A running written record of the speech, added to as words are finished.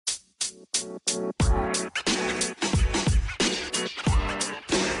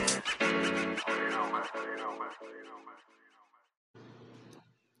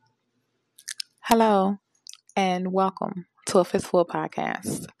Hello, and welcome to a Fistful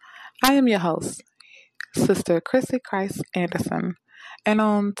podcast. I am your host, Sister Chrissy Christ Anderson, and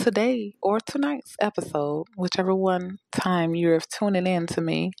on today or tonight's episode, whichever one time you're tuning in to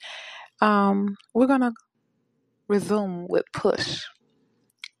me, we're gonna resume with Push.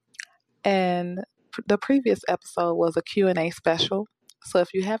 And the previous episode was a Q&A special, so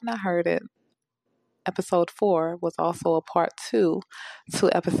if you have not heard it, episode 4 was also a part 2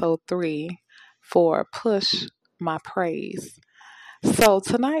 to episode 3 for Push My Praise. So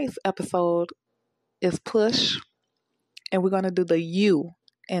tonight's episode is Push, and we're going to do the U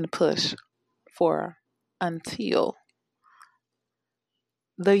in Push for until.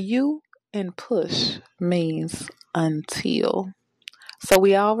 The U in Push means until. So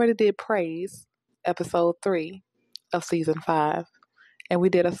we already did Praise, episode 3 of season 5, and we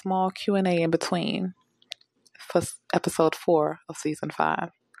did a small Q&A in between for episode 4 of season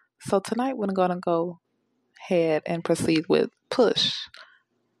 5. So tonight we're going to go ahead and proceed with Push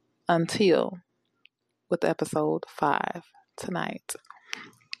until with episode 5 tonight.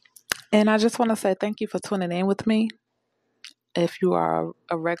 And I just want to say thank you for tuning in with me. If you are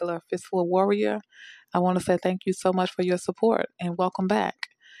a regular Fistful warrior, I want to say thank you so much for your support and welcome back.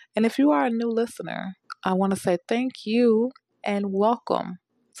 And if you are a new listener, I want to say thank you and welcome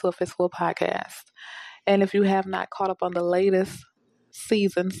to a Fistful podcast. And if you have not caught up on the latest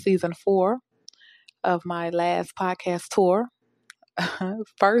season 4 of my last podcast tour,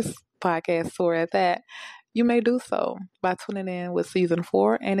 first podcast tour at that, you may do so by tuning in with season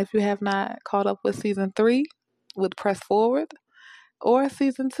 4. And if you have not caught up with season 3 with Press Forward, or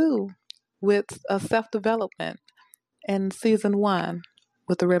season 2 with a self-development, and season 1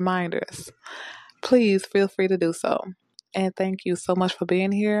 with the reminders, please feel free to do so. And thank you so much for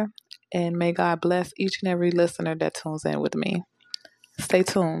being here. And may God bless each and every listener that tunes in with me. Stay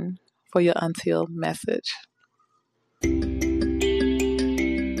tuned for your until message.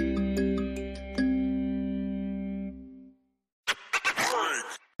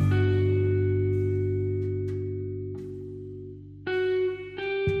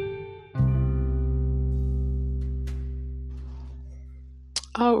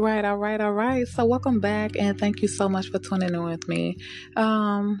 All right. So welcome back, and thank you so much for tuning in with me.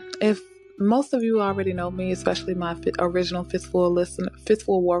 If most of you already know me, especially my original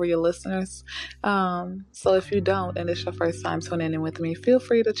Fistful Warrior listeners. So if you don't, and it's your first time tuning in with me, feel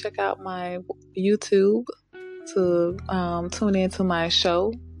free to check out my YouTube to tune into my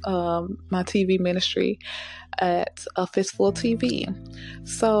show, my TV ministry at a Fistful TV.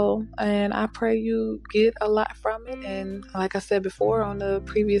 So, and I pray you get a lot from it. And like I said before on the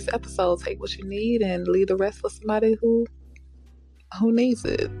previous episode, take what you need and leave the rest for somebody who needs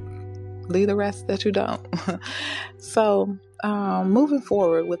it. Leave the rest that you don't. So, moving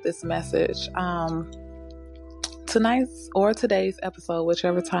forward with this message, tonight's or today's episode,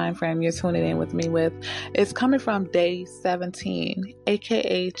 whichever time frame you're tuning in with me with, is coming from day 17,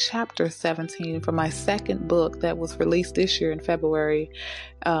 aka chapter 17 from my second book that was released this year in February,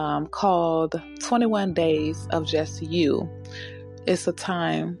 called 21 Days of Just You. It's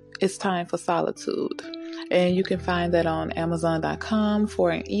time for solitude. And you can find that on Amazon.com for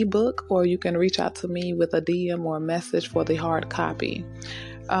an ebook, or you can reach out to me with a DM or a message for the hard copy.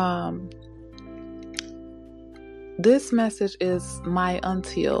 This message is my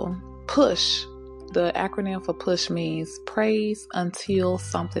until. Push. The acronym for push means praise until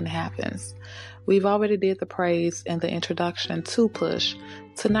something happens. We've already did the praise in the introduction to push.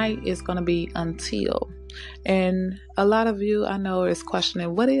 Tonight is going to be until. And a lot of you I know is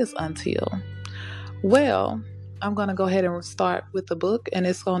questioning, what is until? Well, I'm going to go ahead and start with the book, and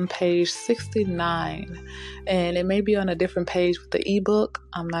it's on page 69. And it may be on a different page with the ebook.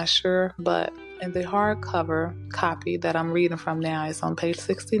 I'm not sure, but in the hardcover copy that I'm reading from now, it's on page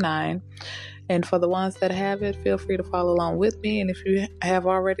 69. And for the ones that have it, feel free to follow along with me. And if you have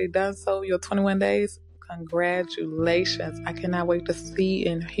already done so, your 21 days, congratulations. I cannot wait to see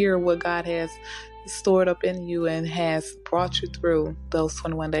and hear what God has stored up in you and has brought you through those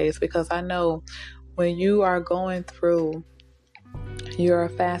 21 days. Because I know when you are going through your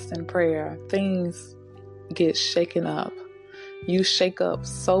fast and prayer, things get shaken up. You shake up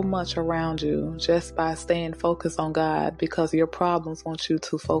so much around you just by staying focused on God, because your problems want you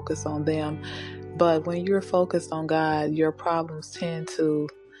to focus on them. But when you're focused on God, your problems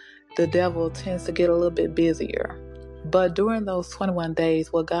the devil tends to get a little bit busier. But during those 21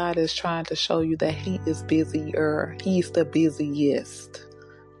 days, what God is trying to show you that He is busier. He's the busiest.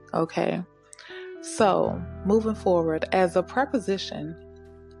 Okay? So, moving forward, as a preposition,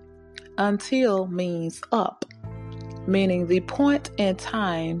 until means up, meaning the point in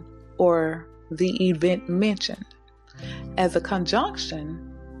time or the event mentioned. As a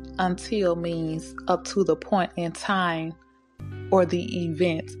conjunction, until means up to the point in time or the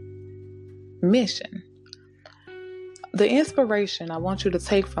event mentioned. The inspiration I want you to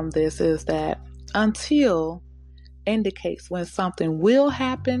take from this is that until indicates when something will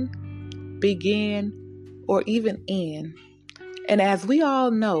happen, begin, or even end. And as we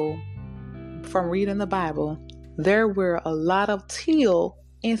all know from reading the Bible, there were a lot of till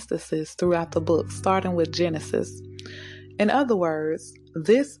instances throughout the book, starting with Genesis. In other words,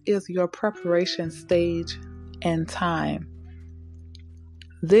 this is your preparation stage and time.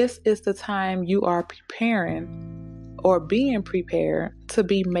 This is the time you are preparing or being prepared to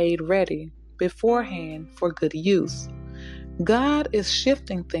be made ready beforehand for good use. God is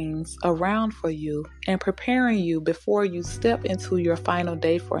shifting things around for you and preparing you before you step into your final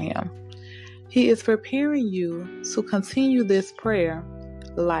day for Him. He is preparing you to continue this prayer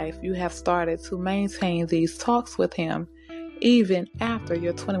life you have started to maintain these talks with Him even after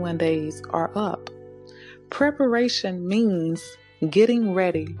your 21 days are up. Preparation means getting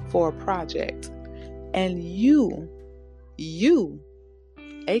ready for a project, and you,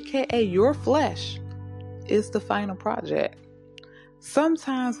 aka your flesh, is the final project.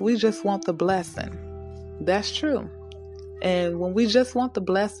 Sometimes we just want the blessing. That's true. And when we just want the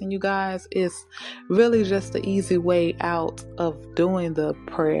blessing, you guys, it's really just the easy way out of doing the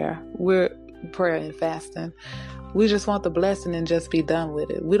prayer. We're prayer and fasting. We just want the blessing and just be done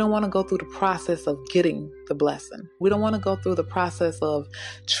with it. We don't want to go through the process of getting the blessing. We don't want to go through the process of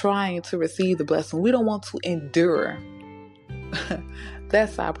trying to receive the blessing. We don't want to endure.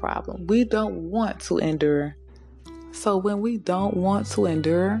 That's our problem. We don't want to endure. So when we don't want to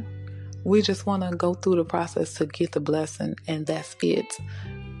endure, we just want to go through the process to get the blessing, and that's it.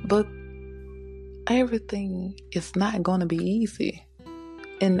 But everything is not going to be easy.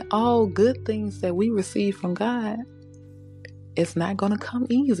 And all good things that we receive from God, it's not going to come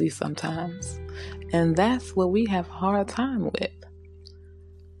easy sometimes. And that's what we have a hard time with.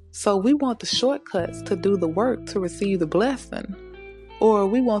 So we want the shortcuts to do the work to receive the blessing, or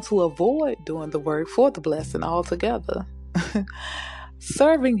we want to avoid doing the work for the blessing altogether.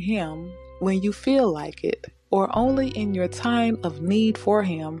 Serving Him when you feel like it, or only in your time of need for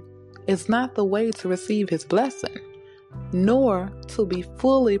Him, is not the way to receive His blessing, nor to be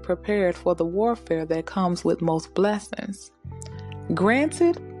fully prepared for the warfare that comes with most blessings.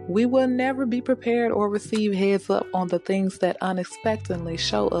 Granted, we will never be prepared or receive heads up on the things that unexpectedly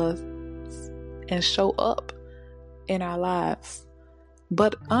show us and show up in our lives.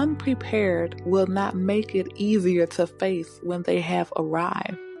 But unprepared will not make it easier to face when they have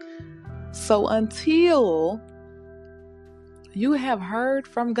arrived. So until you have heard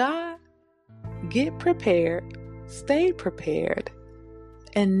from God, get prepared, stay prepared,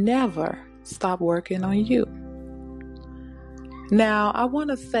 and never stop working on you. Now, I want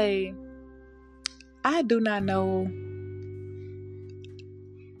to say, I do not know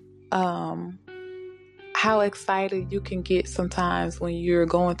how excited you can get sometimes when you're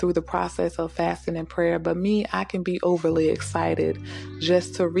going through the process of fasting and prayer. But me, I can be overly excited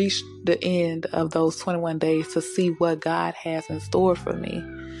just to reach the end of those 21 days to see what God has in store for me.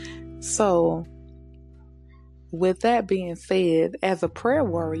 So, with that being said, as a prayer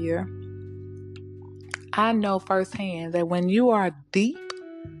warrior, I know firsthand that when you are deep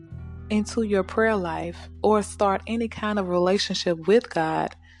into your prayer life or start any kind of relationship with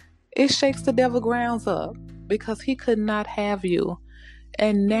God, it shakes the devil grounds up because he could not have you,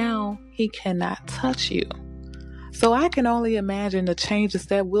 and now he cannot touch you. So I can only imagine the changes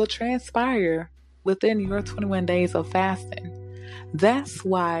that will transpire within your 21 days of fasting. That's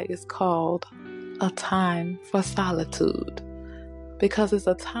why it's called a time for solitude, because it's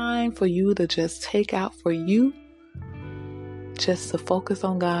a time for you to just take out for you, just to focus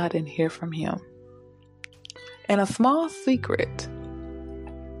on God and hear from Him. And a small secret: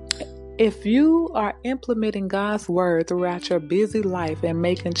 if you are implementing God's word throughout your busy life and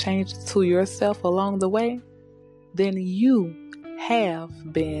making changes to yourself along the way, then you have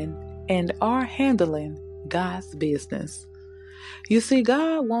been and are handling God's business. You see,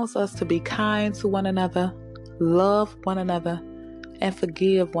 God wants us to be kind to one another, love one another, and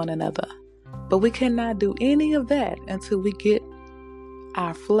forgive one another. But we cannot do any of that until we get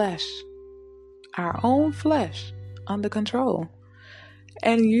our flesh, our own flesh, under control.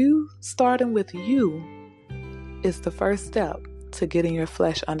 And you, starting with you, is the first step to getting your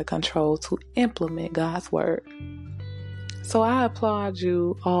flesh under control to implement God's word. So I applaud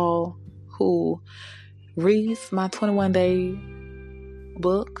you all who reads my 21-day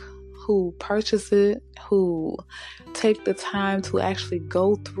book, who purchase it, who take the time to actually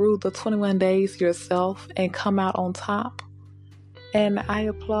go through the 21 days yourself and come out on top. And I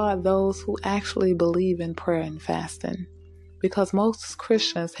applaud those who actually believe in prayer and fasting, because most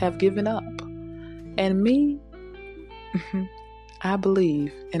Christians have given up. And me, I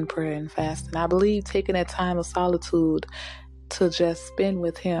believe in prayer and fasting. I believe taking that time of solitude to just spend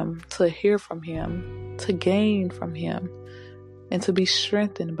with Him, to hear from Him, to gain from Him, and to be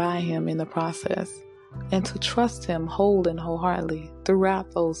strengthened by Him in the process, and to trust Him whole and wholeheartedly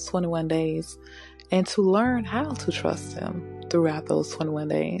throughout those 21 days, and to learn how to trust Him throughout those 21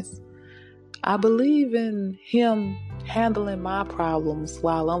 days. I believe in Him handling my problems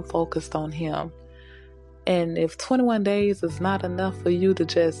while I'm focused on Him. And if 21 days is not enough for you to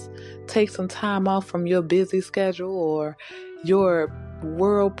just take some time off from your busy schedule or your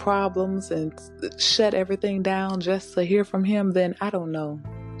world problems and shut everything down just to hear from Him, then I don't know.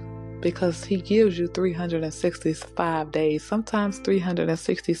 Because He gives you 365 days, sometimes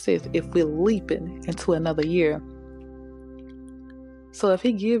 366 if we're leaping into another year. So if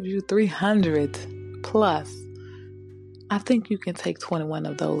He gives you 300 plus, I think you can take 21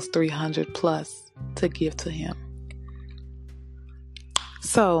 of those 300 plus to give to Him.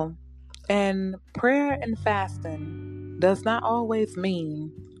 So, and prayer and fasting does not always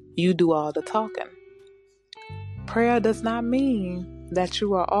mean you do all the talking. Prayer does not mean that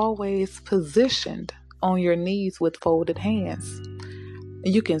you are always positioned on your knees with folded hands.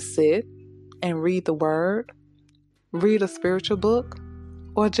 You can sit and read the Word, read a spiritual book,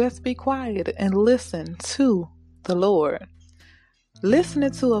 or just be quiet and listen to the Lord.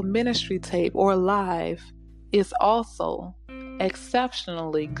 Listening to a ministry tape or live is also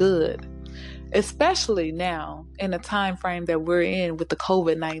exceptionally good, especially now in the time frame that we're in with the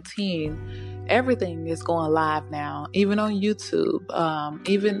COVID-19. Everything is going live now, even on YouTube.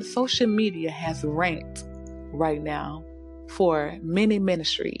 Even social media has ranked right now for many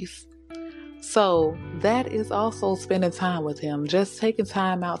ministries. So that is also spending time with Him, just taking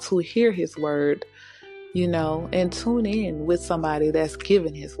time out to hear His word, and tune in with somebody that's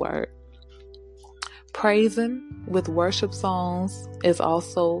giving His word. Praising with worship songs is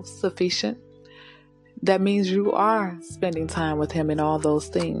also sufficient. That means you are spending time with Him in all those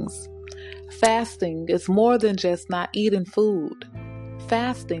things. Fasting is more than just not eating food.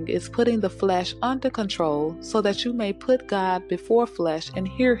 Fasting is putting the flesh under control so that you may put God before flesh and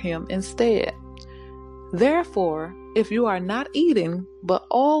hear Him instead. Therefore, if you are not eating but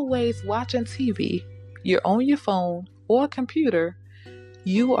always watching TV, you're on your phone or computer,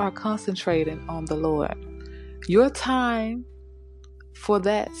 you are concentrating on the Lord. Your time for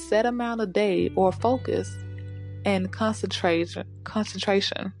that set amount of day or focus and concentration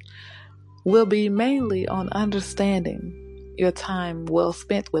will be mainly on understanding your time well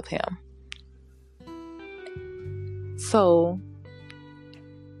spent with Him. So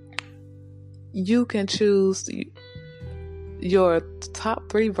you can choose your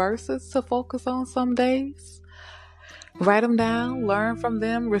top 3 verses to focus on some days. Write them down, learn from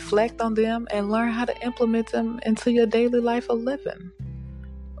them, reflect on them, and learn how to implement them into your daily life of living.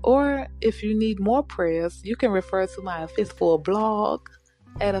 Or if you need more prayers, you can refer to my Fistful blog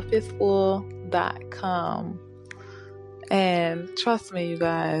at fistful.com. And trust me, you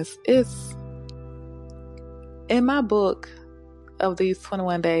guys, it's in my book of these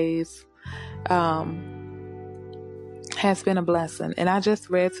 21 days has been a blessing. And I just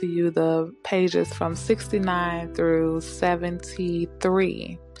read to you the pages from 69 through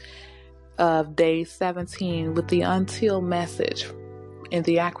 73 of day 17 with the until message in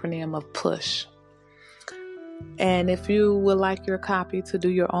the acronym of P.U.S.H. And if you would like your copy to do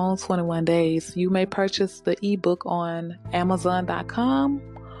your own 21 days, you may purchase the ebook on Amazon.com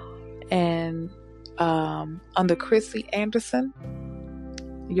and under Chrissy Anderson,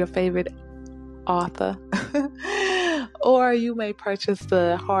 your favorite author. Or you may purchase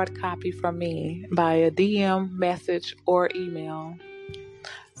the hard copy from me by a DM, message, or email.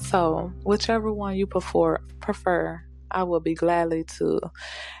 So whichever one you prefer, I will be gladly to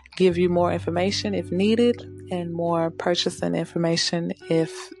give you more information if needed and more purchasing information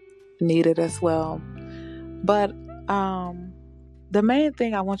if needed as well. But the main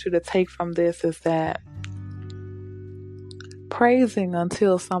thing I want you to take from this is that praising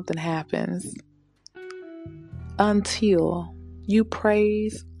until something happens. Until. You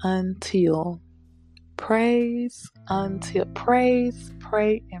praise until. Praise until. Praise,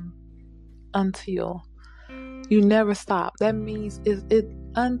 pray, and until. You never stop. That means it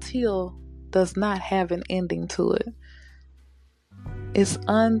until does not have an ending to it. It's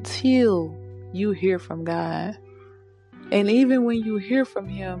until you hear from God. And even when you hear from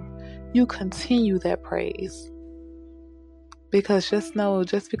Him, you continue that praise. Because just know,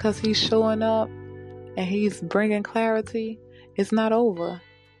 just because He's showing up and He's bringing clarity, it's not over.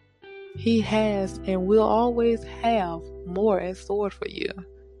 He has and will always have more in store for you.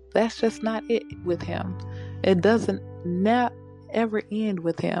 That's just not it with Him. It doesn't not ever end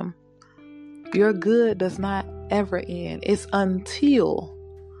with Him. Your good does not ever end. It's until.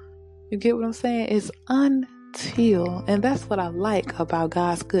 You get what I'm saying? It's until. And that's what I like about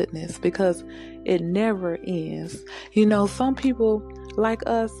God's goodness, because it never ends. You know, some people like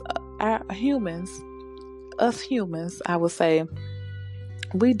us, humans, I would say,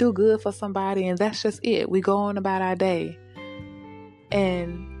 we do good for somebody and that's just it. We go on about our day.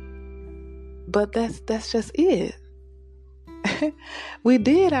 But that's just it. We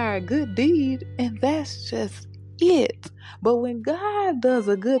did our good deed and that's just it. But when God does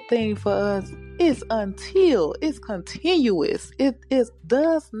a good thing for us, it's until, it's continuous. It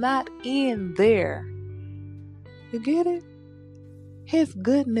does not end there. You get it? His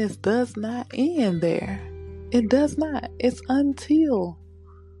goodness does not end there. It does not. It's until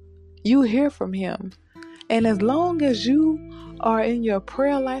you hear from Him. And as long as you are in your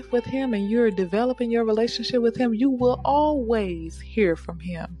prayer life with Him and you're developing your relationship with Him, you will always hear from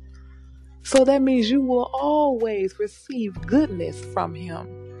Him. So that means you will always receive goodness from Him,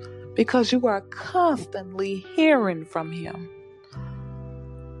 because you are constantly hearing from Him.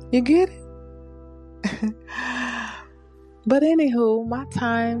 You get it? But anywho, my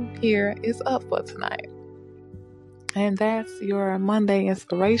time here is up for tonight. And that's your Monday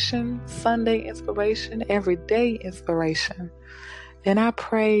inspiration, Sunday inspiration, everyday inspiration. And I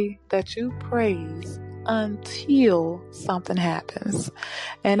pray that you praise until something happens.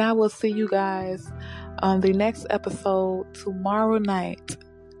 And I will see you guys on the next episode tomorrow night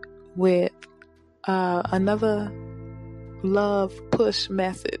with another love push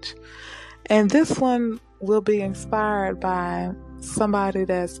message. And this one will be inspired by somebody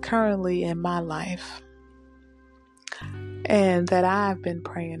that's currently in my life and that I've been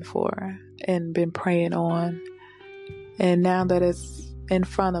praying for and been praying on. And now that it's in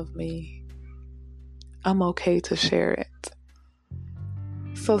front of me, I'm okay to share it.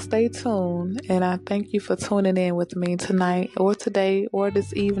 So stay tuned, and I thank you for tuning in with me tonight or today or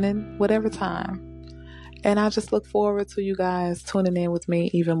this evening, whatever time. And I just look forward to you guys tuning in with me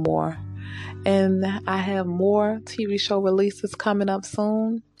even more. And I have more TV show releases coming up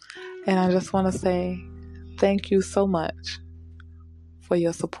soon. And I just want to say thank you so much for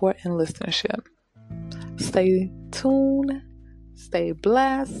your support and listenership. Stay tuned, stay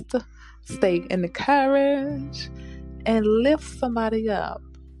blessed, stay encouraged, and lift somebody up.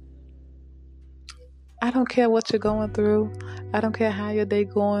 I don't care what you're going through. I don't care how your day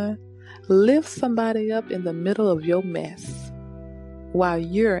going. Lift somebody up in the middle of your mess while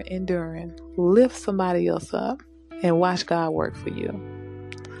you're enduring. Lift somebody else up and watch God work for you.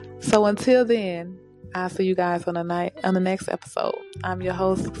 So until then, I'll see you guys on the next episode. I'm your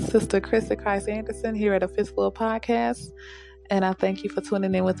host, Sister Krista Christ Anderson, here at a Fistful Podcast. And I thank you for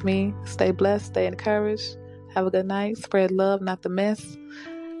tuning in with me. Stay blessed, stay encouraged. Have a good night. Spread love, not the mess.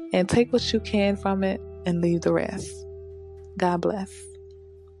 And take what you can from it and leave the rest. God bless.